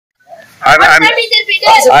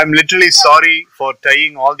I'm literally sorry for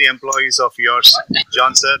tying all the employees of yours,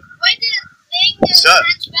 John sir. Sir,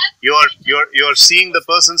 you're seeing the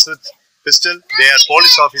persons with pistol. They are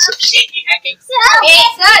police officers. Hey, sir,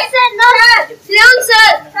 no, sir. Sit down,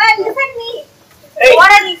 sir. Sir, listen me. Hey.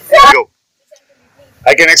 What are these? Go.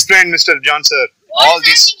 I can explain, Mr. John sir. All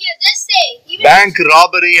these Just say. bank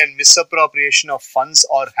robbery and misappropriation of funds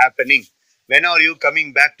are happening. When are you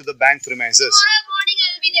coming back to the bank premises? Tomorrow morning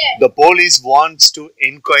I'll be there. The police wants to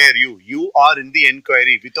inquire you. You are in the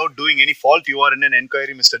inquiry. Without doing any fault, you are in an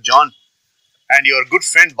inquiry, Mr. John. And your good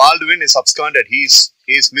friend Baldwin is absconded. He is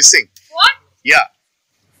missing. What? Yeah.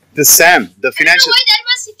 The Sam, the financial... I don't know why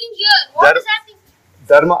Dharma is sitting here. What is happening?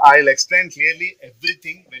 Dharma, I'll explain clearly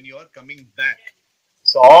everything when you are coming back.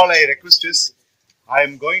 So all I request is, I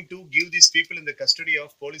am going to give these people in the custody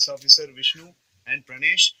of police officer Vishnu and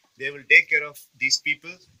Pranesh. They will take care of these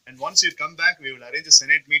people. And once you come back, we will arrange a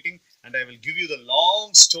Senate meeting and I will give you the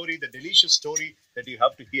long story, the delicious story that you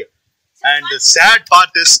have to hear. And the sad part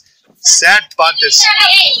is,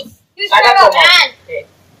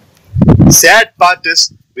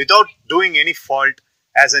 without doing any fault,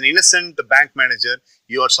 as an innocent bank manager,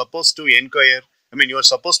 you are supposed to inquire. You are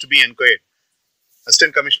supposed to be inquired.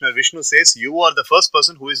 Assistant Commissioner Vishnu says you are the first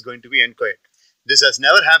person who is going to be inquired. This has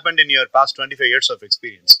never happened in your past 25 years of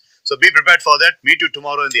experience. So be prepared for that. Meet you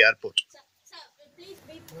tomorrow in the airport. Sir, please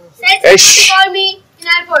be. Call me in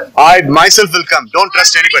airport. I myself will come. Don't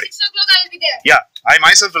trust anybody. 6 o'clock I will be there. Yeah, I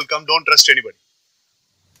myself will come. Don't trust anybody.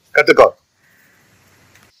 Cut the call.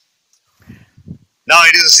 Now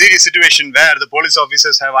it is a serious situation where the police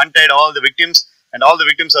officers have untied all the victims and all the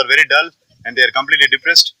victims are very dull and they are completely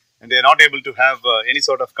depressed and they are not able to have any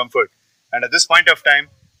sort of comfort. And at this point of time,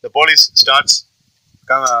 the police starts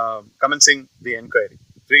commencing the inquiry.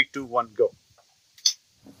 3, 2, 1, go.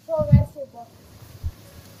 So where's the box?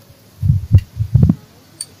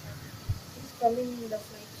 It's coming in the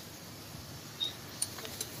flight.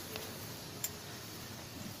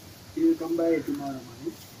 He will come by tomorrow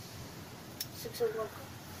morning. 6 o'clock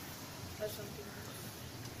or something.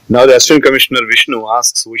 Now the Assistant Commissioner Vishnu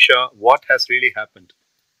asks Usha what has really happened.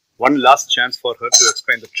 One last chance for her to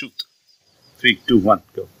explain the truth. 3, 2, 1,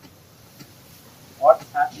 go. What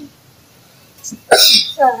happened?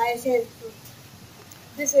 Sir, I said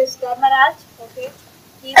this is Dharmaraj, okay?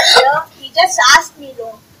 He's here. He just asked me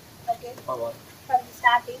loan, okay? For what? From the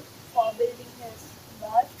starting for building his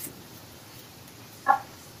mall,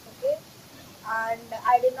 okay? And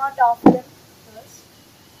I did not offer him first,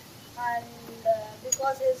 and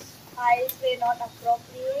because his files were not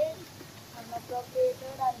unappropriated,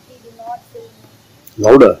 and he did not fill me.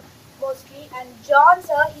 Louder. Mostly, and John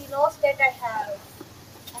sir, he knows that I have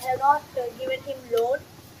not given him loan,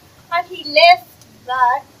 and he left.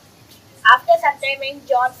 But after some time, when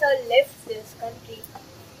John sir left this country,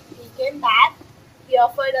 he came back. He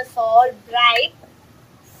offered us all bribe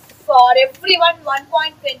for everyone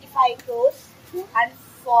 1.25 crores, and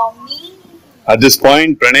for me. At this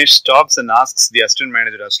point, Pranesh stops and asks the assistant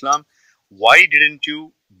manager Aslam, why didn't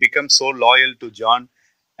you become so loyal to John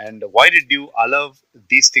and why did you allow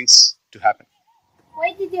these things to happen?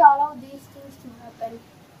 Why did you allow these things to happen?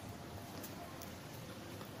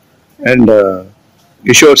 And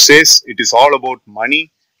Kishore says it is all about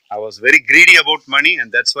money. I was very greedy about money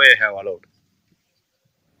and that's why I have allowed.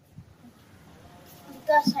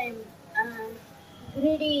 Because I'm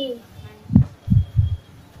greedy.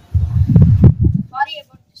 Sorry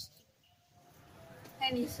about this.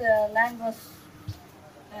 And his land was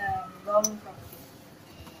government property.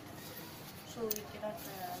 So we cannot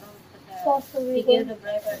allow it. But he gave the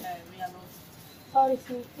bribe and we allowed. Sorry,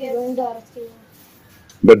 sir. We are going to arrest you.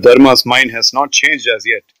 But Dharma's mind has not changed as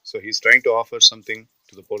yet. So he's trying to offer something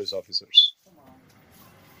to the police officers.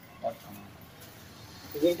 What?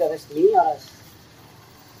 You going to arrest me or us?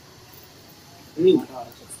 Me.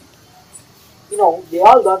 You know, they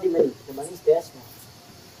all got the money. The money is theirs now.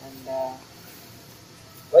 And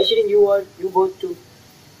why shouldn't you both too?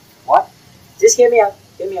 What? Just hear me out.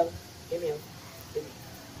 Hear me out. Hear me out. Hear me.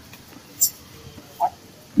 What?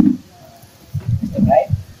 The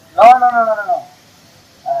bribe? No.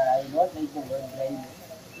 I don't like the word bribe.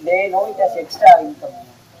 They know it as extra income.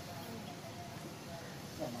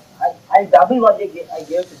 I double what I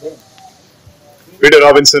gave to them. Peter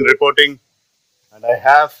Robinson reporting, and I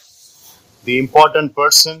have the important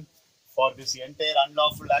person for this entire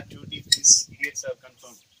unlawful activity these idiots have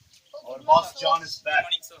confirmed. Our boss John is back.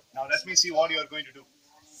 Now let me see what you are going to do.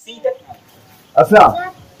 See that?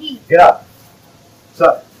 Aslam, get up.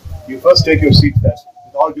 Sir, you first take your seat there.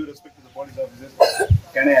 With all due respect to the police officers,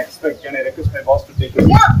 can I request my boss to take your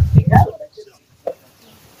seat? Yeah.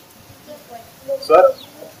 Sir,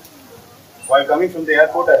 while coming from the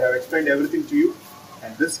airport, I have explained everything to you,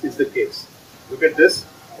 and this is the case. Look at this.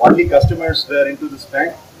 Only customers were into this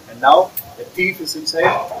bank, and now a thief is inside,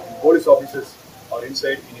 and police officers are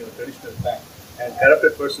inside in your traditional bank. And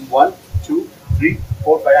corrupted person 1, 2, 3,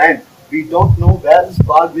 4, 5, and we don't know where this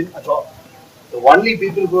ball win at all. The only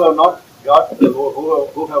people who have not got,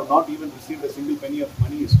 who have not even received a single penny of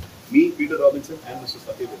money is me, Peter Robinson, and Mr.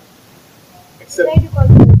 Satyadev. Except. Try to call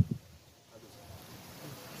him.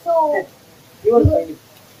 So, You will find it.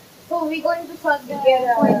 so we're going to solve the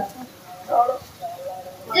point.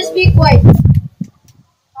 Just be quiet.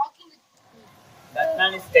 Talking with That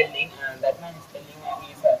man is telling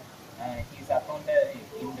he's accountant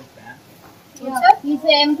in the bank. yeah. He's an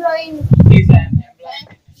employee in He's an employee.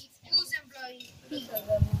 bank. Who's employee?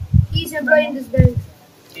 He's employee in this bank.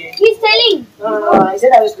 He- He's telling. I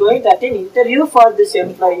said I was going to attend interview for this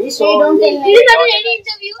employee. So They don't tell. He didn't attend any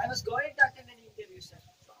interview. I was going to attend an interview, sir.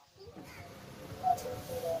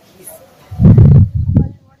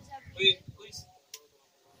 who is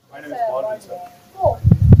My name is Marvin, sir. Oh,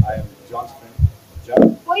 I am John's friend.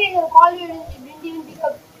 John, why did you call you? You didn't even pick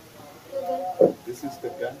up. this is the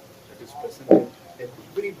gun that is present in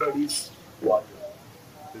everybody's wardrobe.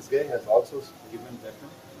 This guy has also given weapon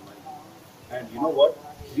and money. And you know what?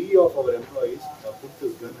 3 of our employees have put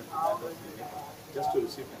this gun at the back of the neck just to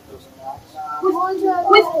receive 10,000.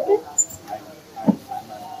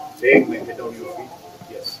 I'm laying my head on your feet.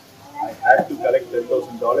 Yes, I had to collect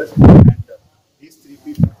 $10,000, and these 3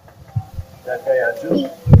 people, that guy Arjun,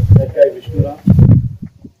 that guy Vishnuram,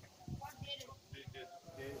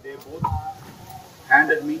 they both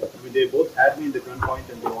handed me, they both had me in the gunpoint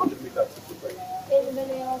and they wanted me to accept the fight.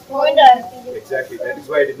 Exactly, that is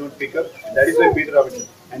why I did not pick up, and that is why Peter Robinson.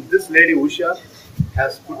 And this lady Usha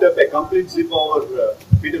has put up a complete zip over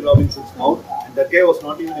Peter Robinson's mouth, and that guy was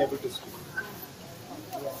not even able to speak.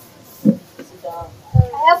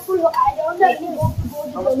 I have full. I don't have any hope to go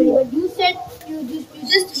to Germany, but you said you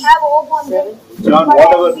just have hope on them. John, But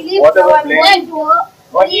I believe so. whatever I'm blame, going to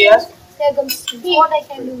What he asked? what I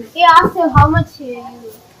can do. He asked him how much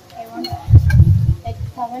I want. Like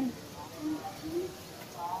 7.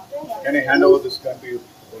 can I hand over this gun to you,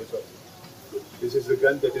 police officer? This is the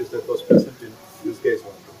gun that was present in this guy's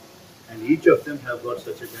wardrobe, and each of them have got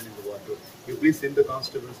such a gun in the wardrobe. You please send the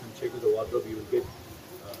constables and check with the wardrobe. You will get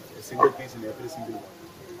a single piece in every single wardrobe.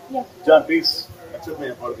 Yeah. John, please accept my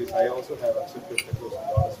apologies. I also have accepted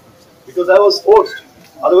 $10,000 because I was forced.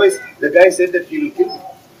 Otherwise, the guy said that he will kill me.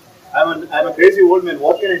 I'm a crazy old man.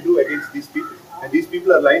 What can I do against these people? And these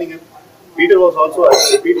people are lining up. Peter was also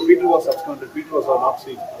Peter was absconded. Peter was not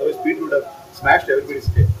seen. Otherwise, Peter would have smashed everybody's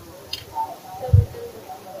head.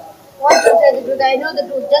 What to tell the truth? I know the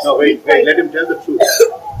truth. Just No, be wait. quiet. Let him tell the truth. you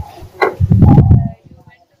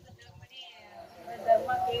went to the Germany when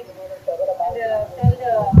Dharma came and tell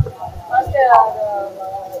the first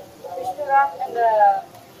Vishnuram and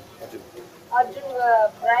Arjun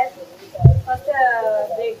Brian. First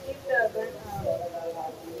they keep the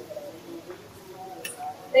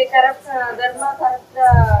they corrupt Dharma corrupt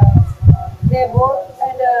they both,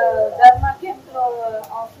 and Dharma came to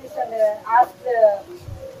office and asked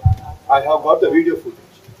I have got the video footage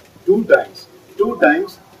 2 times. 2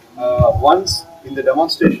 times. Once in the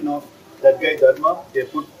demonstration of that guy Dharma, they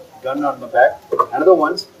put gun on my back. Another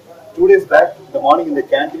once, 2 days back in the morning in the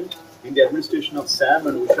canteen, in the administration of Sam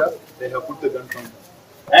and Usha, they have put the gun from them.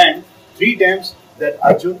 And 3 times that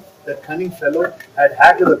Arjun, that cunning fellow, had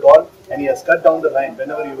hacked the call and he has cut down the line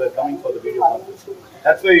whenever you were coming for the video conference.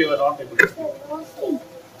 That's why you were not able to speak.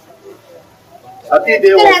 Satyadev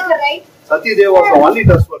Still was, have the right. Satyadev was the only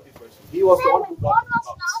trustworthy person. He was the one who got the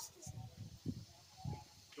knocks.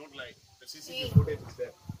 Don't lie. The CCTV footage is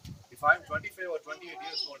there. If I'm 25 or 28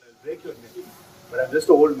 years old, I'll break your neck. But I'm just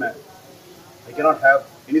an old man. I cannot have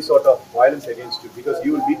any sort of violence against you because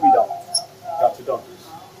you will beat me down. Come, sit down.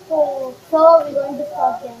 So we're going to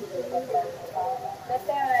stop them.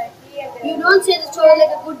 You don't say the story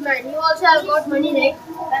like a good man. You also have got money, right?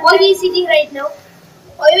 Why he is sitting right now?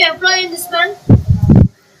 Are you employed in this bank?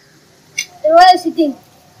 Then why are you sitting?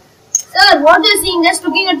 Sir, what are you seeing? Just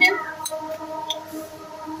looking at him.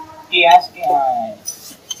 he asked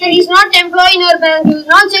Sir, he's not employed in your bank. You will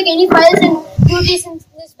not check any files and duties in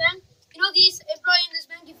this bank. You know these employee in this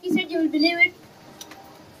bank. If he said, you will believe it.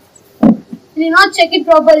 You will not check it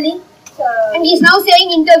properly. And he's now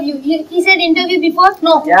saying interview. He said interview before?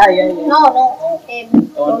 No. Yeah. No. Okay.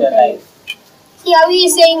 don't lie. See how he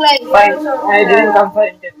is saying like. Fine. I didn't come for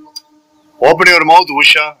interview. Open your mouth,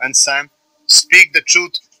 Usha and Sam. Speak the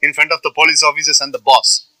truth in front of the police officers and the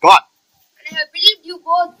boss. Go on. And I have believed you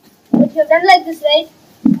both. But you have done like this, right?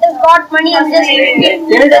 Just got money and just.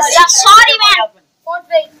 Sorry, man.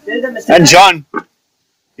 Tell them, Mr. And John,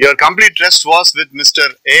 your complete trust was with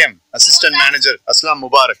Mr. AM, Assistant Manager Aslam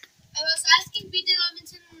Mubarak. I was asking Peter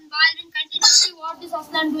Robinson Baldwin continuously what is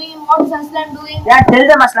Aslan doing and what is Aslan doing. Yeah, tell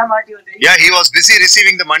them, Aslam, what you are doing. Yeah, he was busy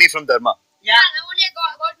receiving the money from Dharma. Yeah, I only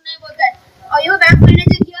got to know about that. Are you a bank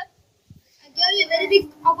manager here? I gave you a very big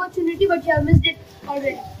opportunity, but you have missed it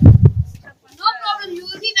already. No problem, you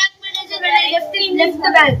will be bank manager when I left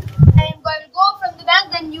the bank. I will go from the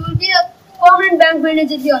bank, then you will be a permanent bank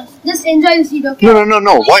manager here. Just enjoy the seat, okay? No.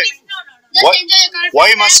 Why? Just enjoy your current.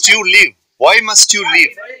 Why must you leave? Why must you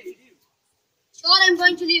leave? Sure, I'm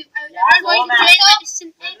going to leave. I'm not going to take my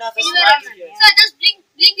decision anywhere else. Sir, just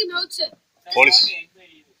bring him out, sir. Police.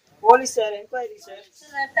 Police, sir, inquiry, sir. So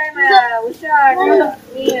that time Usha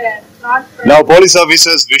told me not. Now, police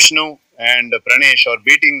officers Vishnu and Pranesh are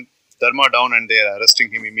beating Dharma down and they are arresting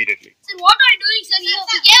him immediately. Sir, what are you doing, sir? You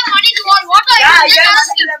gave money to all. What are you doing? Just ask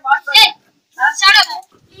him. Hey, shut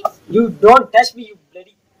up. You don't touch me, you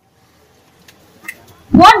bloody.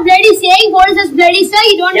 What bloody saying? What is this bloody, sir?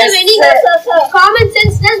 You don't Yes, have any sir. common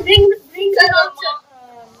sense. Just bring him out,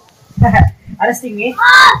 sir. Arresting me?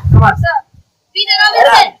 Ah! Come on, sir. Peter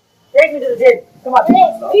Robinson. Take me to the jail. Come on.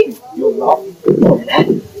 You laughing.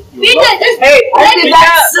 Peter, just Hey, let me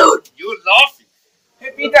back. suit. You laughing.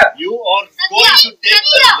 Hey, Peter. You are Satya, going to take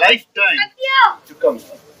Satya. the lifetime Satya. to come.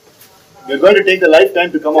 You're going to take the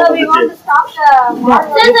lifetime to come out So of we the want jail. to stop the.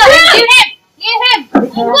 Sir, give him. Give him. I'm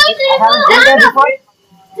going to I haven't done that before.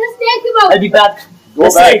 just take him out. I'll be back. Go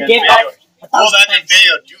Yes, back sir, and get pay back.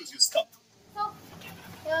 your dues, you scum.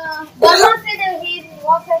 Dharma said that he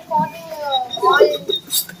was recording all.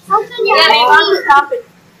 How can you? Yeah, we want to stop it.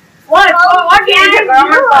 What? What can the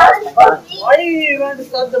government pass? Why are you going to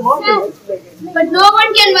stop the mountain? But no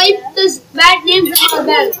one can wipe this bad name from your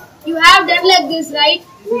belt. You have done like this, right?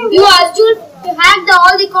 You Arjun, you hacked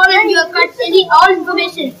all the call and you have cut all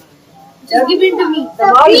information. Just give it to me. You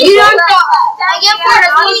don't talk. I gave full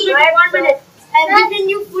responsibility 1 minute. I have given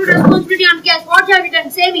you full responsibility on case. What have you done?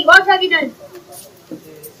 Say me. What have you done?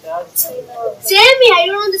 Say me. I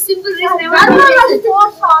don't know the simple reason. I want to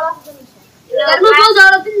know. Dharma knows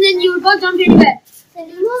all of them, then you will both jump anywhere. Fix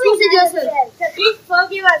it yourself. Please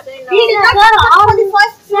forgive us. Now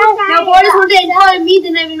police want to inquire me,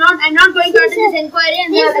 then I will not. I'm not going to attend this inquiry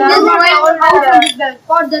and this is why I want out from this bank.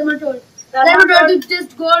 What Dharma told. Dharma told to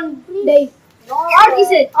just go and die. What he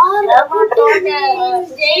said? Dharma told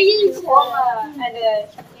jail home and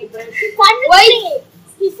Why?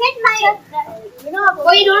 he said my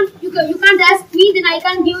Why you can't ask me, then I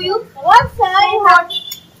can't give you. what sir?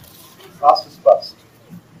 Past is past.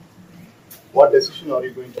 What decision are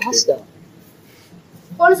you going to take?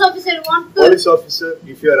 Police officer want to. Police officer,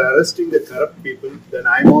 if you are arresting the corrupt people, then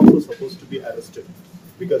I am also supposed to be arrested.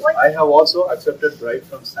 Because I have also accepted bribe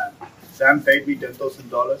from Sam. Sam paid me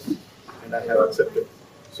 $10,000 and I have accepted.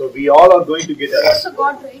 So we all are going to get arrested. Also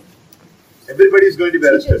got right. Everybody is going to be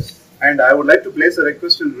arrested. And I would like to place a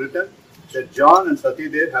request in written that John and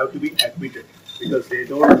Satyadev have to be acquitted. Because they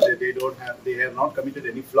have not committed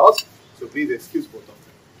any flaws. So please excuse both of them.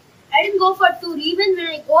 I didn't go for a tour. Even when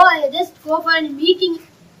I go, I just go for a meeting.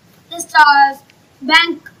 Just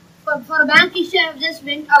bank for a bank issue. I just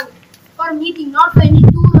went out for a meeting, not for any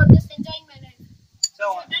tour or just enjoying my life. So,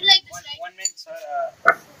 I don't like this, right? 1 minute, sir.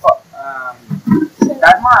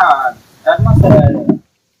 Dharma, sir.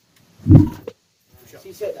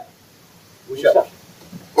 She said, Usha.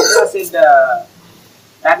 Usha said,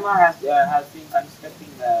 Dharma has been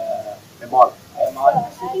constructing the mall.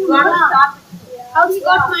 You want to stop it. How he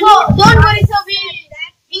got money? Don't worry, sir.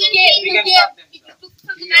 We can stop them, took sir.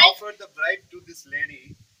 from the He bank. offered the bribe to this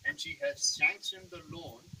lady and she has sanctioned the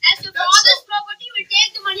loan. As your That's father's all. property, we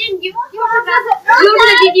take the money and give it to the bank. Give to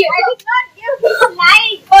the idiot. I did not give him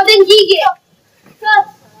light. Oh, then he gave. Sir.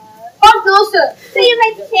 Oh, no, sir. So you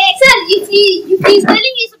might take. Sir, if he's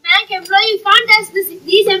telling he's a bank employee, you can't ask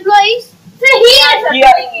these employees. Sir, they also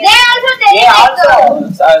They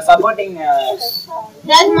telling also supporting.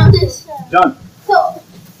 That's not this. John, So,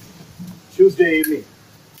 Tuesday evening,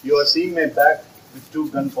 you are seeing my back with 2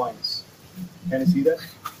 gun points. Can you see that?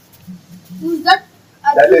 who's that?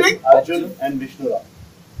 That Arjun? is Arjun and Vishnu Rao.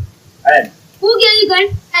 And Who gave you gun?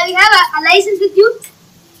 Have you have a license with you?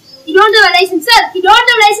 You don't have a license, sir. You don't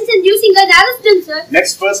have a license and using gun. Arrest him, sir.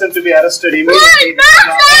 next person to be arrested immediately. No,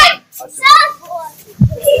 sir. Arjun.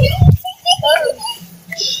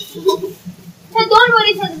 Sir, don't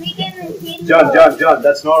worry, sir. We can. John,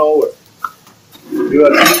 that's not over. You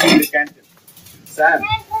are speaking in the canteen. Sam,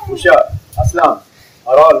 Usha, Aslam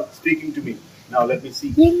are all speaking to me. Now let me see.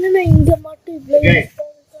 Again,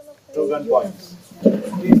 2 gun points.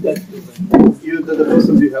 You the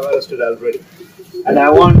persons you have arrested already. And I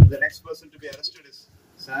want the next person to be arrested is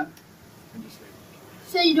Sam.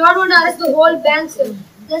 Sir, you don't want to arrest the whole bank, sir.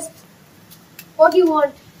 Just what you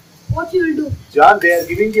want. What you will do. John, they are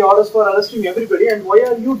giving the orders for arresting everybody, and why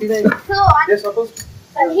are you denying? So, They're supposed to.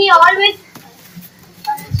 and he always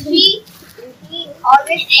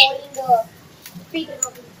calling the speaker of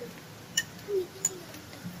himself.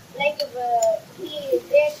 Like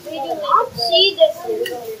they're treating like see this.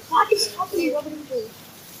 What is happening?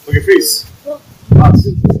 Okay, freeze. All of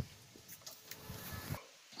you.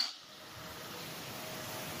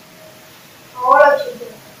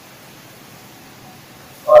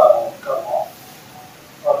 Come on.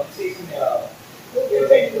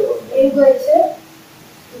 Inquiry, sir.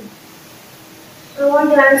 I want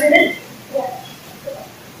to answer it. Yeah.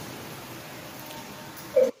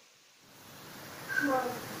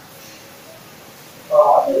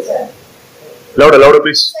 Louder, louder,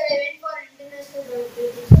 please. Sir, I went for international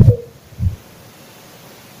meeting.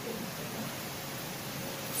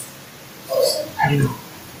 I know.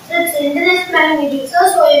 Sir, it's international meeting, sir.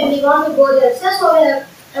 So we want to go there, sir. So I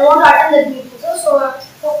want to attend that meeting, sir. So.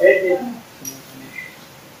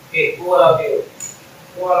 Hey, who are you?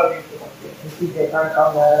 Who are you? If they can't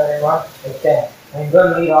come wherever I want, they can. I'm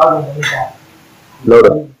going to need all the money.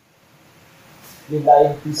 Louder. You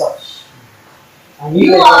lying piece of shit.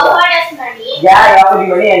 You offered us money. Yeah, I offered you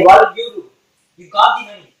money, and what did you do? You got the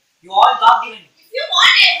money. You all got the money. If you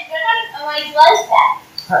want it, return my girls back.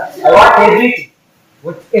 I want everything.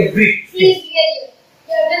 What everything? Please behave.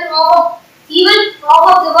 You have done half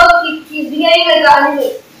of the work. He is behaving like an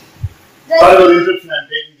animal. Sorry for the interruption. I'm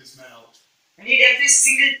taking this man out. I need every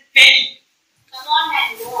single penny. Come on, man,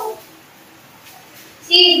 go on.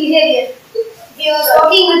 See his behavior. If he was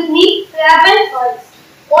talking with me, what happened?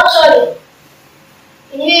 What sorry?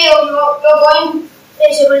 Anyway, you're going to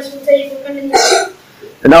face your punishment, so you can continue.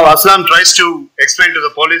 And now Aslam tries to explain to the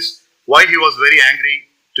police why he was very angry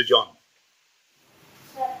to John.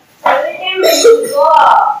 Every time when you go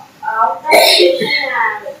outside the station,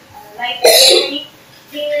 like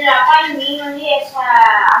he will appoint me only as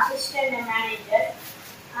assistant manager.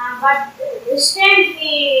 But this time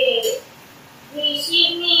he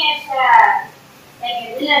sees me as like a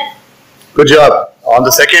villain. Good job. On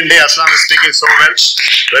the second day, Aslam is speaking so well.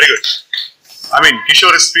 Very good. I mean,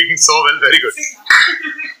 Kishore is speaking so well. Very good.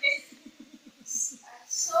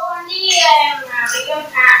 So only I am become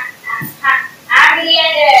angry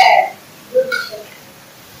and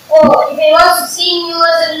oh, if I was seeing you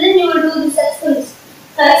as a villain, you will do this successfully.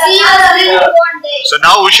 See you as a villain one day. So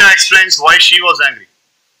now Usha explains why she was angry.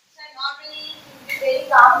 So not really be very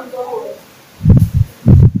calm in the whole.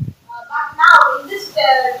 But now in this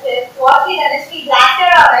what we honestly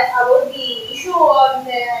lecture on it about the issue on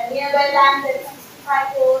the nearby land that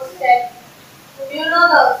 65 crores that you know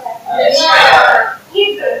those yes, sir. He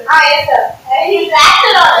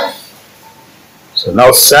lectured on it. So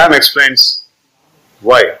now Sam explains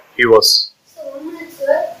why he was. So 1 minute,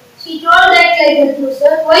 sir. She told that like that,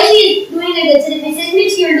 sir. Why she is doing like that? If it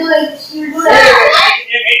means she will do like that.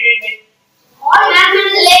 Wait. All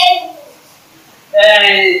happened late.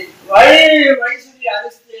 Why should we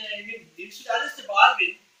arrest him? You should arrest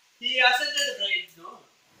Marvin. He accepted the bribes, no?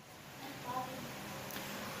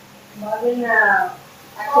 Marvin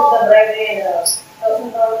accepted the bribery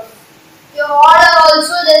 $1,000. Your order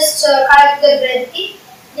also just collect the bread thief.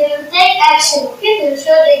 They will take action, okay? They will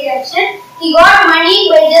sure take action. He got money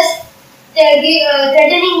by just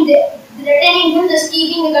threatening him, just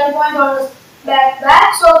keeping the gunpoint on his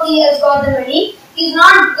back. So he has got the money. He's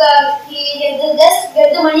not, he just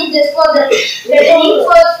get the money just for the threatening.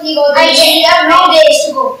 So he got the money. We have no days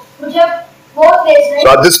to go. We have 4 days, right? So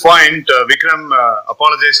at this point, Vikram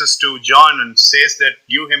apologizes to John and says that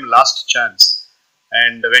give him last chance.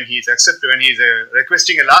 And when he's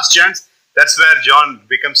requesting a last chance, that's where John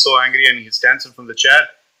becomes so angry and he stands up from the chair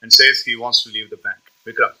and says he wants to leave the bank.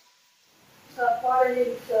 Vikram. So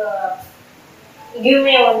apologies. Give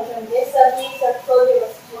me one chance. Yes, sir. Please, sir. Told you.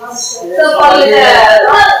 So for the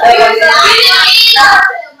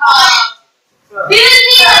We will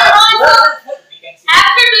see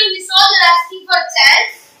after doing this all they're asking for a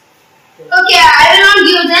chance. Okay, I will not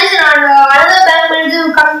give a chance and another bank manager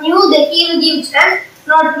will come new, that he will give chance,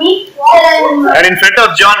 not me. And in front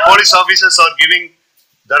of John, police officers are giving,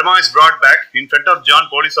 Dharma is brought back. In front of John,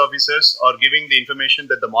 police officers are giving the information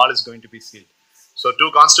that the mall is going to be sealed. So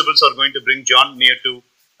 2 constables are going to bring Dharma near to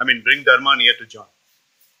John.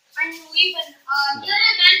 And even near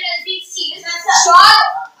the bank has been sealed. Short,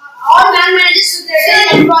 all bank managers should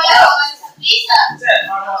return employer. Please, sir.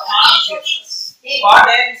 For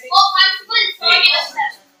day 6.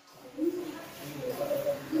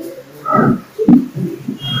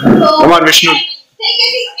 Come on, Vishnu.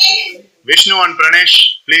 Vishnu and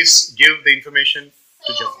Pranesh, please give the information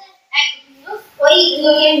to John.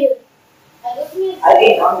 I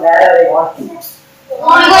can come wherever I want.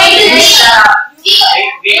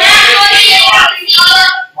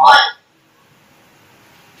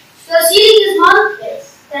 The ceiling is small? Yes.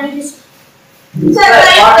 Thank you.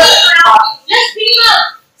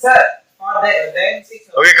 Sir, for day 6.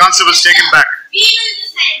 Okay, constables, take him back.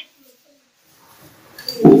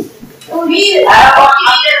 I have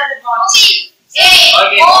 100 points.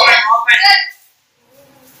 Okay, open.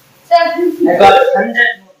 I got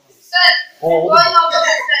 100 more. Oh. Going out of the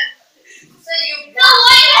pen. Sir, you. No, Why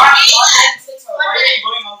are you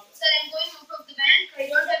going out? Sir, I'm going out of the bank. I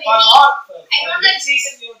don't have For any. what? I don't Which have.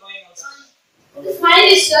 season you are going out? This mine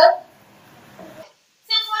is, sir.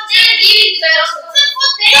 Sir, for them, leaving the bank. Sir, for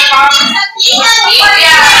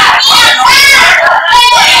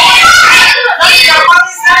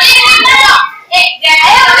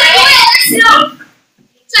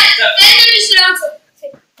I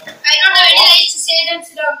don't have any rights to say them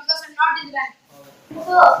sit down because I'm not in the bank.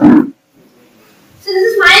 So this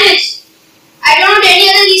is my list. I don't have any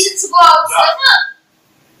other reasons to go out, sir.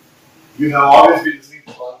 You have always been listening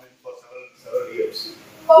to Parliament for several years.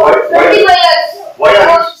 For 25 years. Why are I you-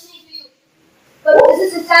 was listening to you. But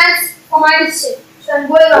this is a chance for my mistake. So I'm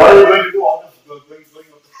going What are you out. going to do out of going out? I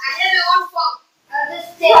have my own form. I'll just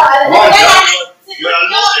stay. Come on, John, you are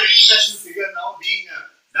almost an international figure now, being a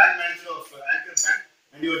bank manager of Anchor Bank,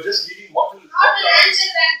 and you are just leading what will. Not an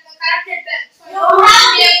answer bank, a corrupted bank. So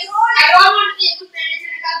I don't want to be a good manager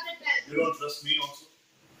in a corrupted bank. You don't trust me also.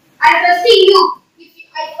 I'm trusting you. If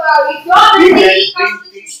you're You can building bring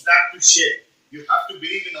things back to shape. You have to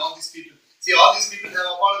believe in all these people. See, all these people have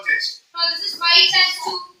apologized. no, this is my chance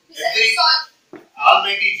to Every- solve.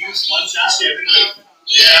 Almighty gives one chance to everybody.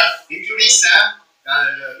 They are, including Sam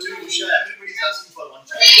and Usha, everybody is asking for one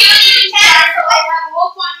chance. I have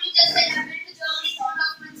hope on you just like I've been to Germany for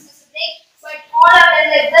documents as a break, but all are done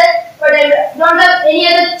like that. But I don't have any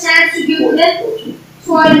other chance to give to them,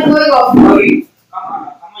 so I'm going off. Okay.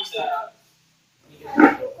 Come on, sir.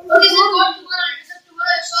 Okay, so go tomorrow.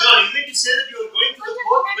 Sure, you need to say that you are going to the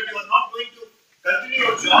court, but you are not going to continue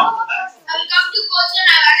your job. I will come to court and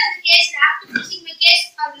I will attend the case. And after finishing the case,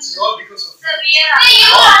 I will. It's all because of you.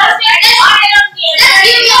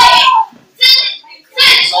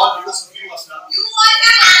 It's all because of you, Asna.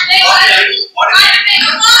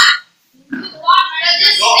 No,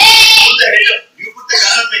 you put the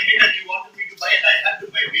gun on my head and you wanted me to buy, and I had to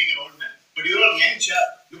buy, being an old man. But you're a young child.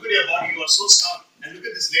 Look at your body, you are so strong. And look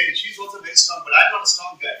at this lady, she's also very strong, but I'm not a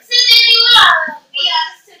strong guy.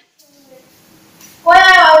 Why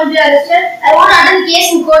I will be arrested? I want to attend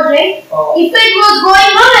case in court, right? Oh. If it was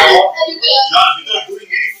going on, I will be John, without doing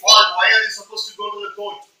any fault, why are you supposed to go to the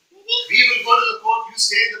court? We will go to the court, you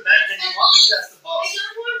stay in the bank, and you want me to ask the boss. I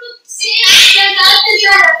don't want to say that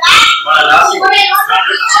But I'm asking,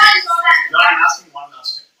 John, I'm asking one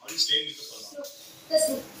last time. Are you staying with us or not?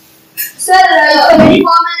 Sir, many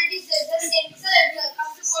formalities are the same. Sir, I will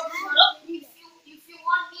come to court tomorrow. If you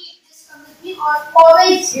want me, just come with me or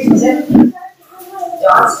always.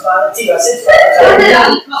 John's quality versus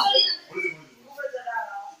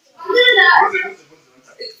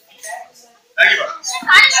Thank you, boss.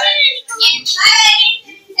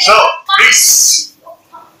 So, please,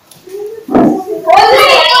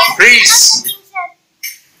 please.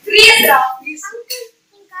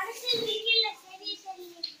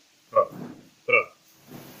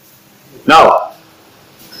 Now,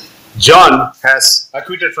 John has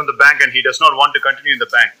acquitted from the bank and he does not want to continue in the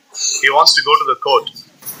bank. He wants to go to the court.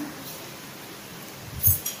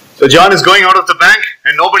 So John is going out of the bank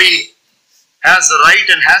and nobody has the right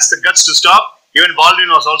and has the guts to stop. Even Baldwin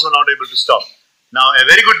was also not able to stop. Now, a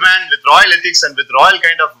very good man with royal ethics and with royal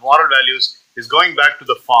kind of moral values is going back to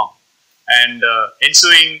the farm. And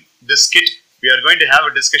ensuing this skit, we are going to have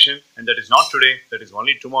a discussion, and that is not today, that is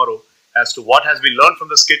only tomorrow, as to what has been learned from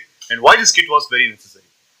the skit and why the skit was very necessary.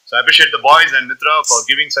 So I appreciate the boys and Mitra for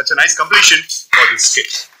giving such a nice completion for this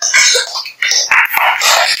skit.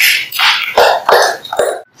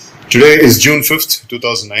 Today is June 5th,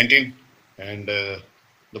 2019, and the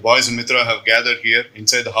boys and Mitra have gathered here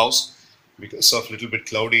inside the house because of a little bit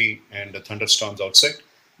cloudy and thunderstorms outside.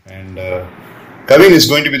 And Kavin is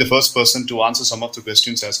going to be the first person to answer some of the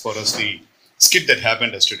questions as far as the skit that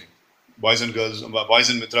happened yesterday. Boys and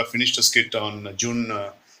Mitra finished a skit on June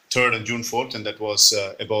 3rd and June 4th, and that was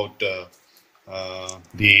about the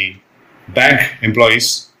bank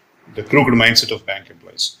employees, the crooked mindset of bank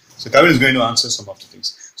employees. So Kavin is going to answer some of the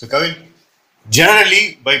things. So Kavin,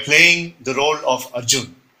 generally by playing the role of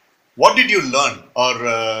Arjun, what did you learn? Or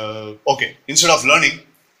okay, instead of learning,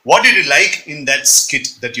 what did you like in that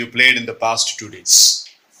skit that you played in the past 2 days?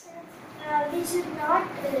 We should not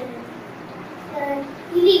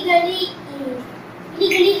illegally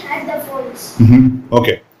hack the phones.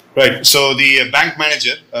 Okay, right. So the bank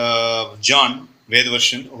manager, John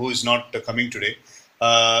Vedavarshan, who is not coming today,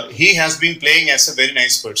 he has been playing as a very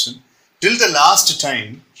nice person. Till the last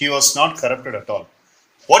time, he was not corrupted at all.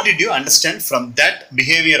 What did you understand from that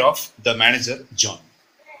behavior of the manager, John?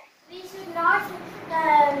 We should not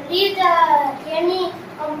leave any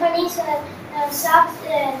companies shops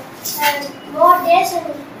more days and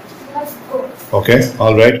not go. Okay,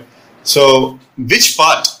 all right. So, which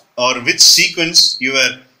part or which sequence you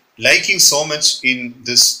were liking so much in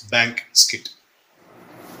this bank skit?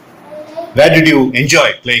 Where did you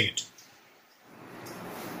enjoy playing it?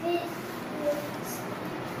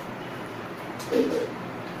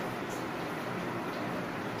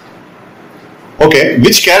 Okay,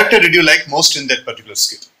 which character did you like most in that particular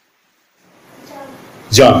skit?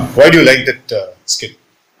 John. Why do you like that skit?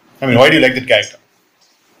 I mean, why do you like that character?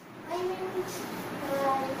 I mean,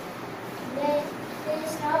 there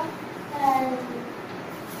is not.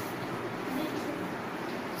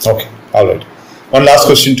 Okay, all right. One last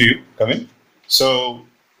question to you, Kavin. So,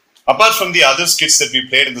 apart from the other skits that we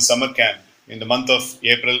played in the summer camp in the month of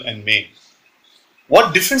April and May,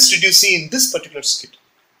 what difference did you see in this particular skit?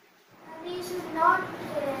 We should not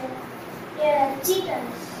cheat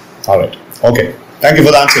us. All right. Okay. Thank you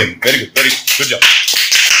for the answering. Very good. Very good job.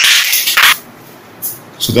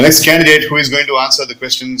 So the next candidate who is going to answer the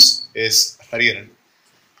questions is Hariharan.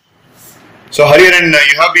 So Hariharan,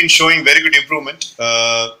 you have been showing very good improvement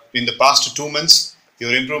in the past 2 months.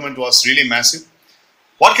 Your improvement was really massive.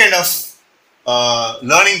 What kind of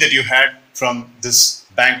learning that you had from this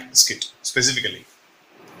bank skit specifically?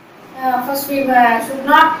 First, we should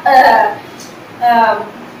not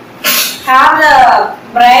have the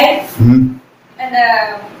bribe and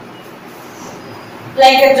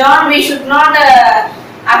like John. We should not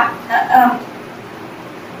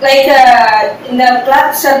like in the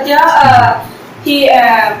club Satya.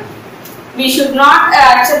 We should not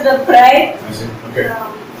accept the bribe. I see. Okay.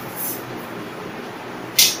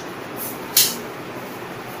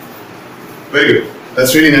 Very good.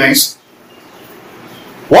 That's really nice.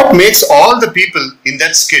 What makes all the people in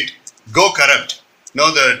that skit go corrupt?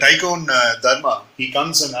 Now the tycoon Dharma, he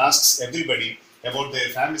comes and asks everybody about their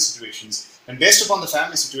family situations, and based upon the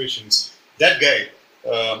family situations, that guy,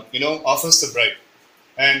 offers the bribe.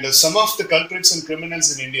 And some of the culprits and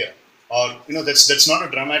criminals in India, or that's not a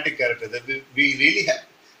dramatic character. That we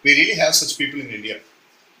really have such people in India.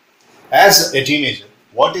 As a teenager,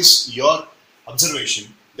 what is your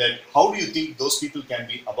observation that how do you think those people can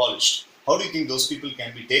be abolished? How do you think those people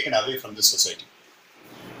can be taken away from this society?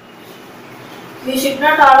 We should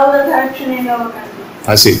not allow the corruption in our country.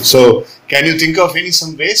 I see. So, can you think of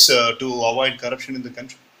some ways to avoid corruption in the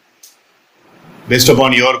country? Based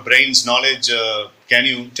upon your brain's knowledge, can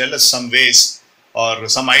you tell us some ways or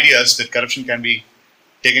some ideas that corruption can be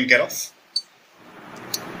taken care of?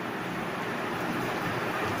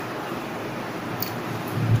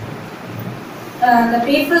 The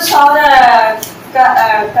people saw the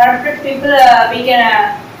corrupted people. We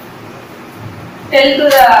can tell to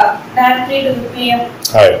the directly to the PM.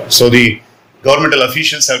 Alright. So the governmental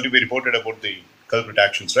officials have to be reported about the culprit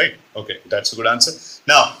actions, right? Okay, that's a good answer.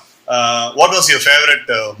 Now, what was your favorite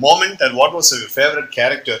moment, and what was your favorite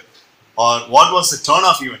character, or what was the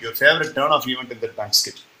turn-off event? Your favorite turn-off event in that bank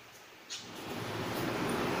skit?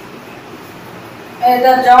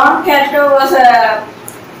 The John character was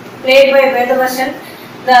played by Vedavasan.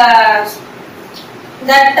 That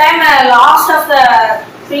time lost of the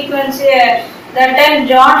frequency. That time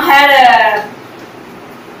John had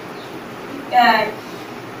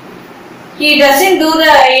he doesn't do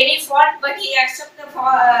any fault, but he accepts the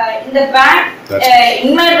fault in the bank.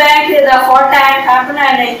 In my bank, the fault happened,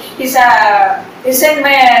 and he's resigned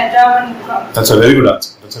my job and. That's a very good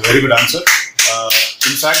answer.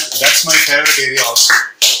 In fact, that's my favorite area also.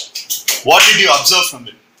 What did you observe from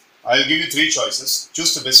it? I'll give you 3 choices.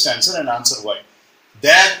 Choose the best answer and answer why.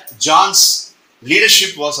 There, John's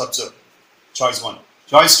leadership was observed. Choice 1.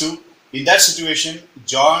 Choice 2. In that situation,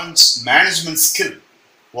 John's management skill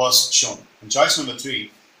was shown. And choice number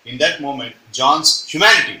 3. In that moment, John's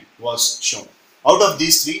humanity was shown. Out of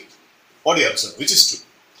these 3, what do you observe? Which is true?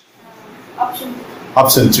 Option 3.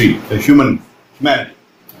 Option 3. The humanity.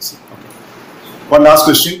 I see. Okay. One last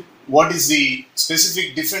question. What is the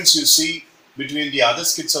specific difference you see between the other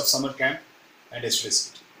skits of summer camp and yesterday's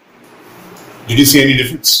skit? Did you see any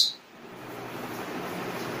difference?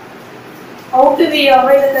 How to be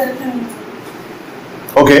avoid the corruption?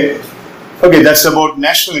 Okay, that's about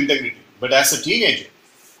national integrity. But as a teenager,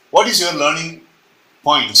 what is your learning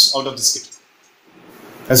points out of the skit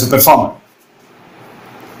as a performer?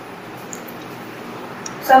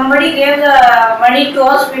 Somebody gave the money to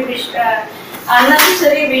us, we wish,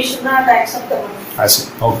 unnecessary, we should not accept the money. I see.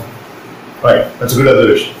 Okay. Right. That's a good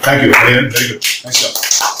observation. Thank you. Very good. Nice job.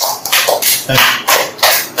 Thank you.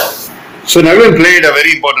 So Navin played a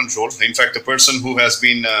very important role. In fact, the person who has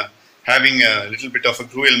been having a little bit of a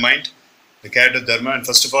cruel mind, the character Dharma. And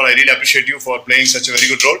first of all, I really appreciate you for playing such a very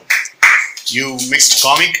good role. You mixed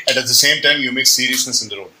comic and at the same time you mixed seriousness in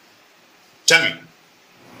the role. Tell me,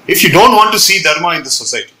 if you don't want to see Dharma in the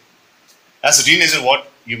society, as a teenager, what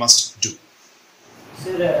you must do?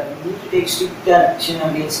 Sir, we need to take strict action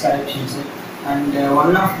against corruption, sir. And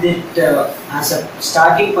one of that, as a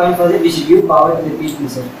starting point for that, we should give power to the people,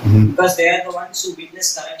 sir. Because they are the ones who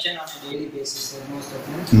witness corruption on a daily basis, sir, most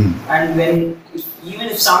of them. And even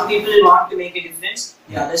if some people want to make a difference,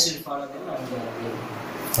 the others will follow them.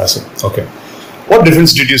 I see. Okay. What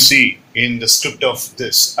difference did you see in the script of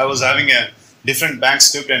this? I was having a different bank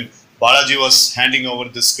script and Balaji was handing over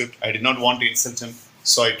the script. I did not want to insult him,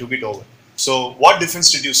 so I took it over. So what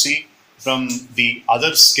difference did you see from the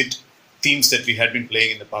other skit themes that we had been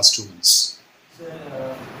playing in the past 2 months?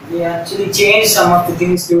 Sir, we actually changed some of the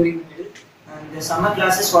things during the middle. And the summer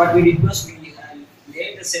classes, what we did was we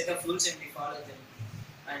laid a set of rules and we followed them.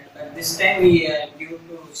 And at this time, due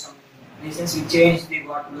to some reasons, we changed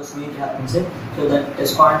what was going to happen, sir. So that the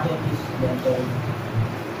spontaneity is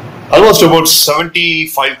Almost about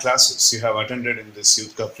 75 classes you have attended in this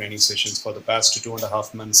Youth Cup training sessions for the past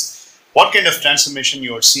 2.5 months. What kind of transformation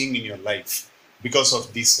you are seeing in your life because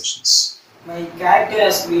of these sessions? My character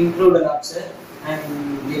has improved a lot, sir.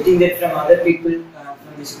 I'm getting that from other people,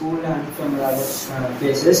 from the school and from other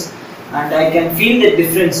places. And I can feel the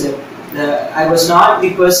difference, sir. I was not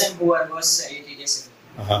the person who I was 80 days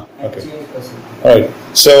ago. Okay. Alright.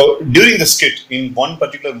 So during the skit, in one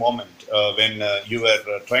particular moment, when you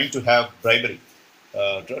were trying to have bribery,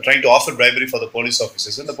 trying to offer bribery for the police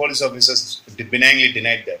officers, and the police officers benignly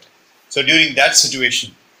denied that. So during that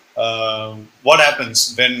situation, what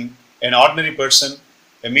happens when an ordinary person,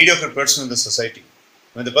 a mediocre person in the society,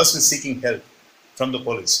 when the person is seeking help from the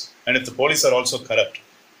police, and if the police are also corrupt,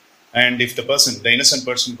 and if the innocent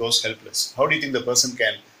person goes helpless, how do you think the person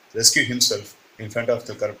can rescue himself in front of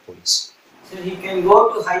the corrupt police? So he can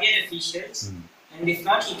go to higher officials. And if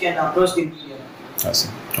not, he can approach the media. I see.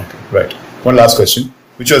 Okay, right. One last question.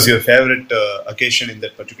 Which was your favorite occasion in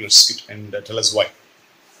that particular skit, and tell us why?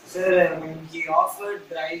 Sir, when he offered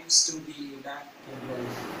bribes to the bank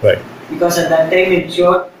employees. Right. Because at that time it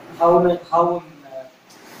showed how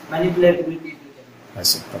manipulatable people can be. I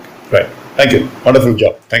see. Okay. Right. Thank you. Wonderful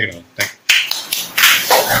job. Thank you, Noel. Thank you.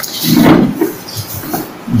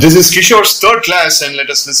 This is Kishore's third class, and let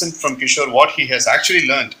us listen from Kishore what he has actually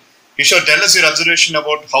learned. Kishore, tell us your observation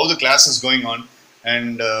about how the class is going on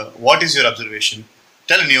and what is your observation?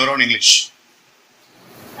 Tell in your own English.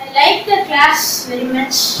 I like the class very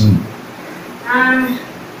much.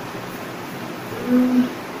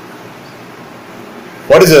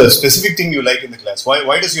 What is the specific thing you like in the class?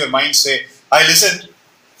 Why does your mind say, I listened,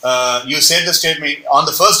 you said the statement, on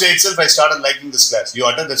the first day itself I started liking this class. You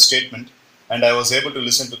uttered that statement and I was able to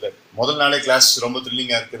listen to that. முதல் நாளே class ரொம்ப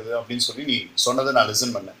thrilling-ஆ இருக்குது அப்படின்னு சொல்லி நீ சொன்னதை நான்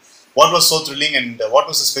listen பண்ணேன். What was so thrilling and what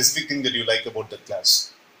was the specific thing that you like about that class?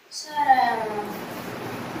 Sir,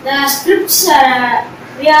 the scripts,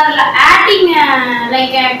 we are acting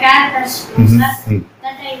like characters, sir.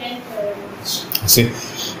 That I like very much. I see.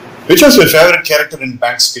 Which was your favorite character in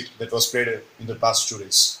Bank Skit that was played in the past 2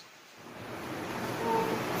 days?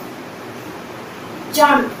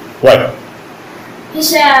 John. Why?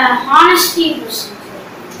 He's a honesty person.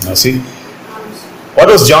 I see. What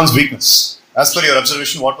was John's weakness? As per your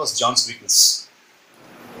observation, what was John's weakness?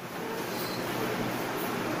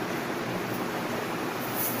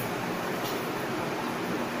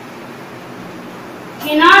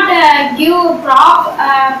 Cannot give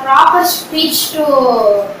proper speech to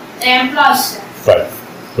the employees.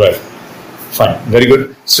 Right. Fine. Very good.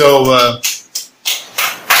 So,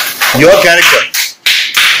 your character,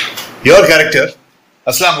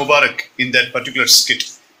 Aslam Mubarak, in that particular skit,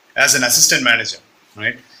 as an assistant manager,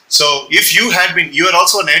 right? So, if you had been, you are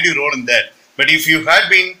also a negative role in that, but if you had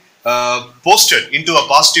been posted into a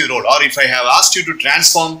positive role, or if I have asked you to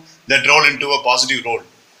transform that role into a positive role,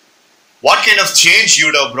 what kind of change you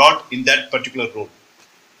would have brought in that particular role?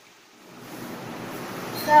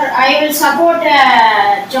 Sir, I will support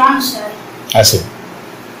John, sir. I see.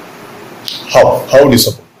 How would you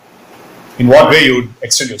support? In what way you would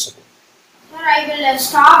extend your support? Sir, I will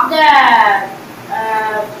stop the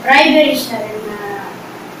bribery, sir,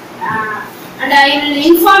 and I will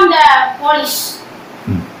inform the police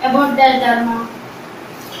about the dharma.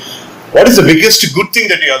 What is the biggest good thing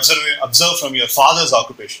that you observe from your father's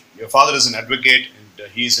occupation? Your father is an advocate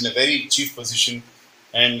and he is in a very chief position.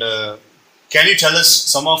 And can you tell us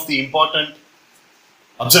some of the important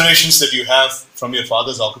observations that you have from your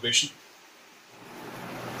father's occupation?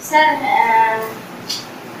 Sir,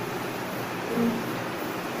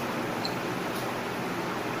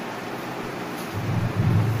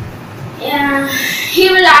 he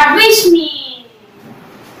will advise me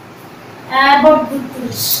about good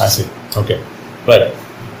things. I see. Okay. Right.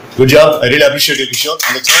 Good job. I really appreciate you, Kishore.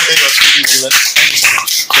 On the third day, you are speaking very well. Thank you so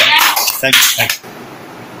much. Yeah. Thank you.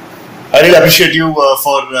 I really appreciate you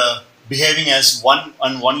for behaving as one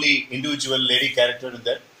and only individual lady character in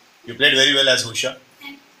that. You played very well as Usha.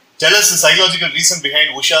 Tell us the psychological reason behind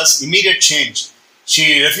Usha's immediate change.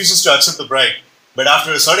 She refuses to accept the bride, but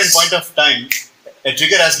after a certain point of time, a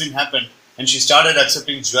trigger has been happened and she started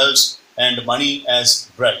accepting jewels and money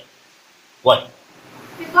as bride. Why?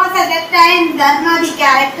 Because at that time, Dharma, the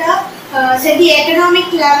character, said the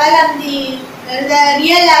economic level and the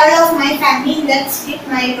real level of my family in that skit,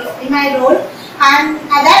 in my role. And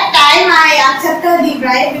at that time, I accepted the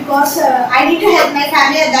bribe because I need to help my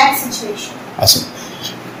family at that situation. Awesome.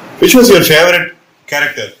 Which was your favorite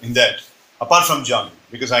character in that, apart from John?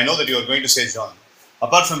 Because I know that you are going to say John.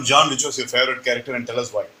 Apart from John, which was your favorite character, and tell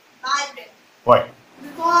us why? Why?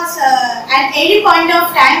 Because at any point of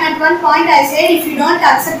time, at one point I said, if you don't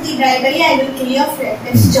accept the bribery, I will kill your friend.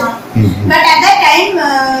 That's John. But at that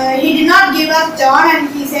time, he did not give up John, and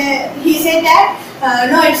he said that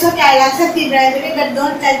no, it's okay, I'll accept the bribery, but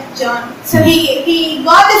don't touch John. So he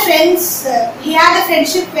got the friends. He had the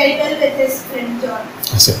friendship very well with his friend John.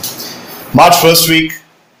 I see. March 1st week,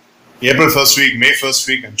 April 1st week, May 1st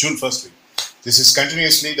week, and June 1st week. This is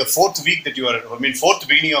continuously the fourth week that you are, fourth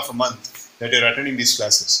beginning of a month that you are attending these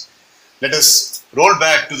classes. Let us roll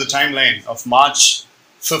back to the timeline of March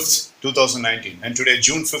 5th, 2019 and today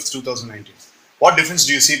June 5th, 2019. What difference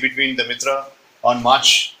do you see between the Mitra on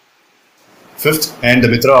March 5th and the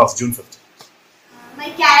Mitra of June 5th? My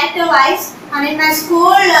character wise, and in my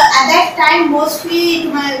school at that time, mostly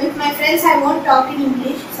with my friends, I won't talk in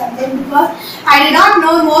English sometimes because I did not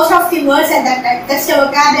know most of the words at that time. Just a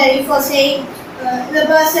vocabulary for saying the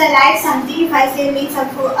person likes something. If I say means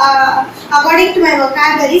according to my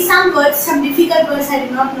vocabulary, some words, some difficult words I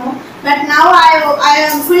did not know. But now I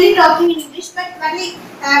am fully talking in English. But only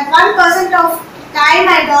 1% of time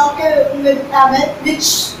I talk with Tamil,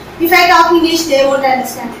 which if I talk English, they won't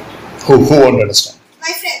understand it. Who won't understand?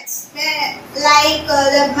 My friends, like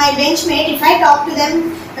my benchmate, if I talk to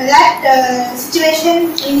them that situation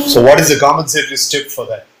in So what is the compensatory step for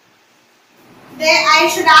that? I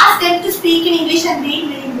should ask them to speak in English and read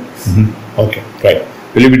many books. Okay, right.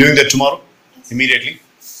 Will you be doing that tomorrow? Yes. Immediately?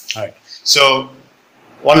 Alright. So,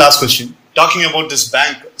 one last question. Talking about this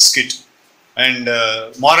bank skit and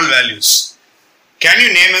moral values, can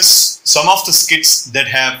you name us some of the skits that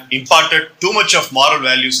have imparted too much of moral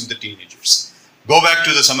values in the teenagers? Go back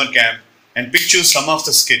to the summer camp and picture some of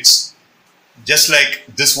the skits, just like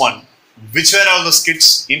this one. Which were all the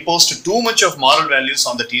skits imposed too much of moral values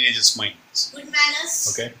on the teenagers' minds? Good manners,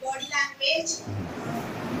 okay. Body language,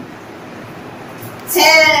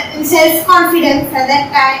 self-confidence at that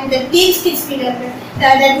time, the teen skits period,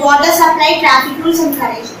 that water supply, traffic rules and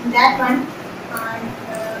courage, that one.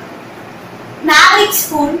 Maverick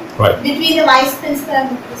school, right. Between the vice principal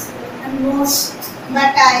and the principal, and most,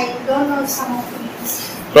 but I don't know some of the names.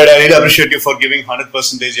 But I really appreciate you for giving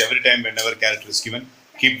 100% every time whenever character is given.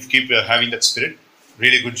 Keep having that spirit.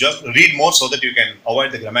 Really good job. Read more so that you can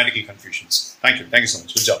avoid the grammatical confusions. Thank you so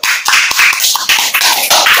much. Good job.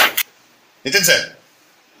 Nitin sir,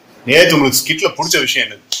 நேத்து உங்களுக்கு ஸ்கிட்ல பிடிச்ச விஷயம்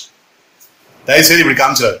என்னது? தயவு செய்து இப்படி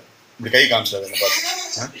காமிச்சாரு, இப்படி கை காமிச்சாரு என்ன பாத்து.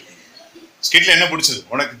 ஸ்கிட்ல என்ன பிடிச்சது?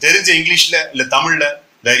 உனக்கு தெரிஞ்ச இங்கிலீஷ்ல இல்ல தமிழ்ல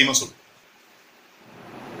தைரியமா சொல்லு.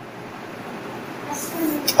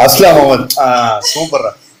 அஸ்லாம் முபாரக்.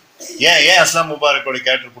 சூப்பர்ரா. ஏன் அஸ்லாம் முபாரக்கோட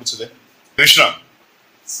கேரக்டர் பிடிச்சது? Krishna,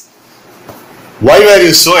 why were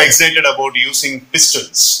you so excited about using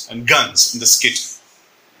pistols and guns in the skit?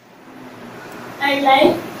 I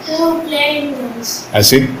like to play in games. I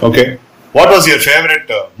see. Okay. What was your favorite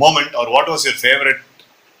moment or what was your favorite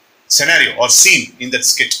scenario or scene in that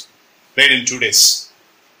skit played in 2 days?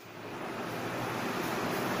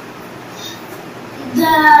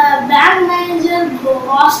 The bank manager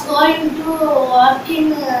was going to work in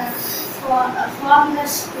a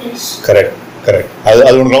foreigner's place. Correct.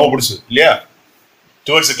 அது உனக்கு ரொம்ப பிடிச்சது இல்லையா?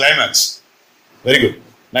 Towards the climax. Very good.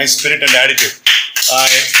 Nice spirit and attitude.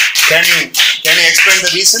 Can you explain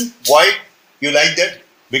the reason why you like that?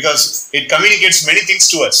 Because it communicates many things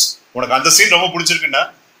to us. உனக்கு அந்த scene ரொம்ப பிடிச்சிருக்குன்னா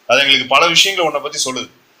அது எங்களுக்கு பல விஷயங்களை உன்னை பத்தி சொல்லுது.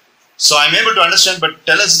 So I'm able to understand, but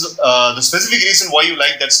tell us the specific reason why you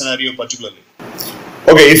like that scenario particularly.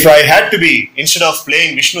 Okay, if I had to be, instead of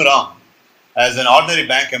playing Vishnu Ram as an ordinary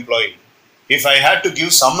bank employee, if I had to give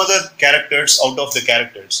some other characters out of the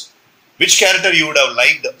characters, which character you would have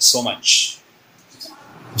liked so much?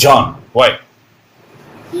 John. Why?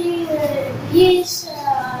 He is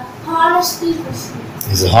honest person.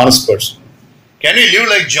 He's a honest person. Can we live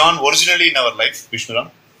like John originally in our life, Vishnu Ram?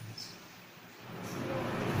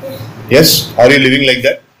 Yes? Are you living like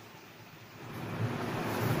that?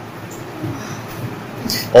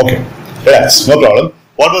 Okay. Relax. No problem.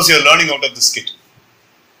 What was your learning out of the skit?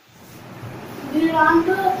 We want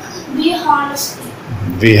to be honest.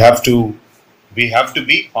 We have to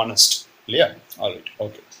be honest. Yeah. All right.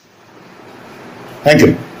 Okay. Thank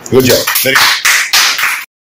you. Good job. Very good.